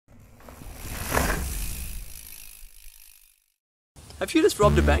Have you just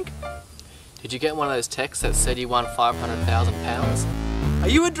robbed a bank? Did you get one of those texts that said you won £500,000? Are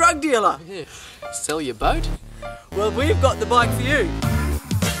you a drug dealer? Yeah. Sell your boat? Well, we've got the bike for you.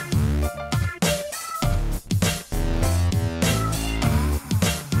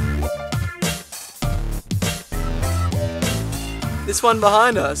 This one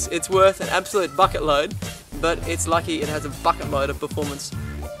behind us, it's worth an absolute bucket load, but it's lucky it has a bucket load of performance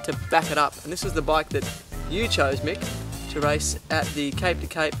to back it up. And this is the bike that you chose, Mick, to race at the Cape to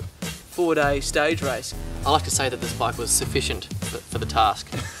Cape 4-day stage race. I like to say that this bike was sufficient for the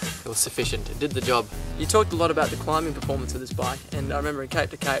task. It was sufficient, it did the job. You talked a lot about the climbing performance of this bike, and I remember in Cape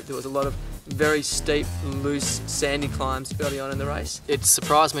to Cape there was a lot of very steep, loose, sandy climbs early on in the race. It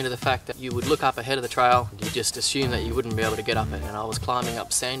surprised me to the fact that you would look up ahead of the trail, you just assume that you wouldn't be able to get up it, and I was climbing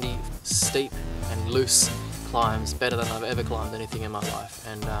up sandy, steep and loose climbs better than I've ever climbed anything in my life.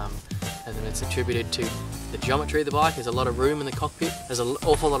 And it's attributed to the geometry of the bike. There's a lot of room in the cockpit, there's an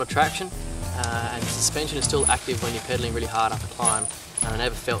awful lot of traction, and suspension is still active when you're pedaling really hard up a climb. And I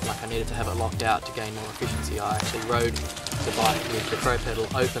never felt like I needed to have it locked out to gain more efficiency. I actually rode the bike with the pro pedal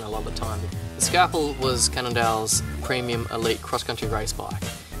open a lot of the time. The Scalpel was Cannondale's premium elite cross-country race bike,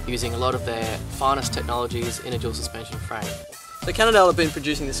 using a lot of their finest technologies in a dual suspension frame. So Cannondale have been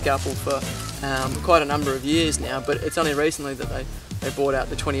producing the Scalpel for quite a number of years now, but it's only recently that they brought out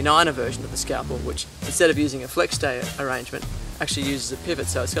the 29er version of the Scalpel, which instead of using a flex stay arrangement, actually uses a pivot,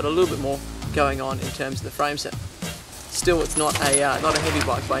 so it's got a little bit more going on in terms of the frame set. Still, it's not a heavy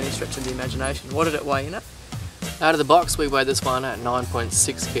bike by any stretch of the imagination. What did it weigh in at? Out of the box, we weighed this one at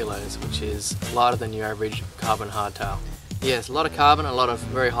 9.6 kilos, which is lighter than your average carbon hardtail. Yes, a lot of carbon, a lot of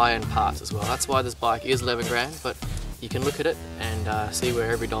very high-end parts as well. That's why this bike is 11 grand, but you can look at it and see where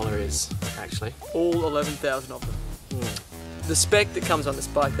every dollar is, actually. All 11,000 of them. The spec that comes on this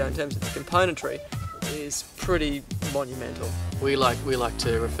bike, though, in terms of the componentry, is pretty monumental. We like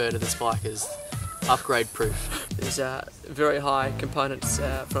to refer to this bike as upgrade proof. There's very high components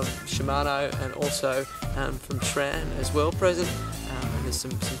from Shimano and also from SRAM as well present, and there's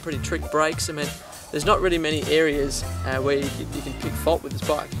some pretty trick brakes. I mean, there's not really many areas where you can pick fault with this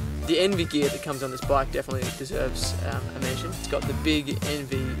bike. The Envy gear that comes on this bike definitely deserves a mention. It's got the big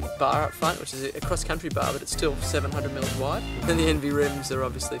Envy bar up front, which is a cross-country bar, but it's still 700mm wide. And the Envy rims are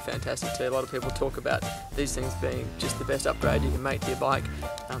obviously fantastic too. A lot of people talk about these things being just the best upgrade you can make to your bike.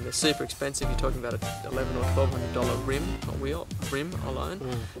 They're super expensive. You're talking about a $1,100 or $1,200 rim alone.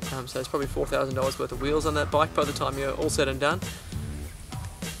 So it's probably $4,000 worth of wheels on that bike by the time you're all said and done.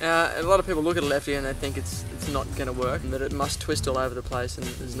 A lot of people look at a lefty and they think it's not going to work, and that it must twist all over the place, and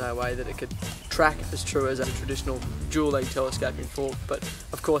there's no way that it could track as true as a traditional dual leg telescoping fork. But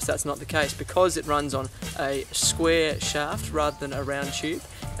of course that's not the case, because it runs on a square shaft rather than a round tube,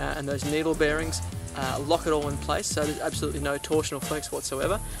 and those needle bearings lock it all in place, so there's absolutely no torsional flex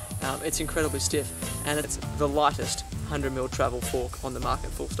whatsoever. It's incredibly stiff, and it's the lightest 100mm travel fork on the market,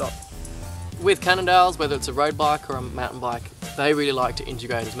 full stop. With Cannondales, whether it's a road bike or a mountain bike, they really like to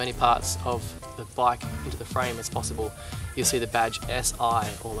integrate as many parts of the bike into the frame as possible. You'll see the badge SI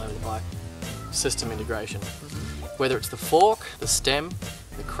all over the bike. System integration. Whether it's the fork, the stem,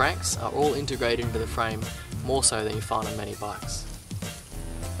 the cranks are all integrated into the frame, more so than you find on many bikes.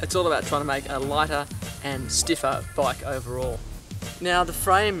 It's all about trying to make a lighter and stiffer bike overall. Now the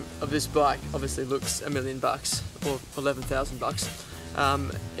frame of this bike obviously looks $1 million or 11,000 bucks.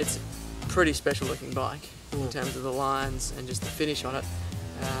 It's a pretty special looking bike in terms of the lines and just the finish on it,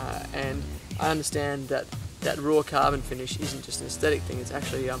 and I understand that raw carbon finish isn't just an aesthetic thing, it's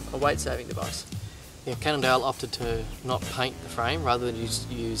actually a weight saving device. Yeah, Cannondale opted to not paint the frame rather than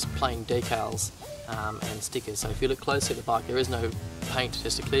use plain decals and stickers. So if you look closely at the bike, there is no paint,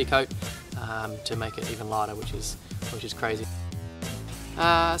 just a clear coat to make it even lighter, which is crazy.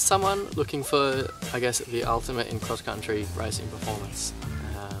 Someone looking for, I guess, the ultimate in cross-country racing performance.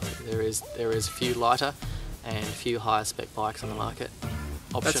 There is a few lighter and a few higher spec bikes on the market.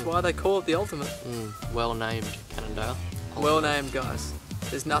 That's why they call it the ultimate. Well named, Cannondale. Well named, guys.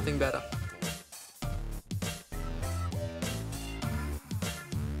 There's nothing better.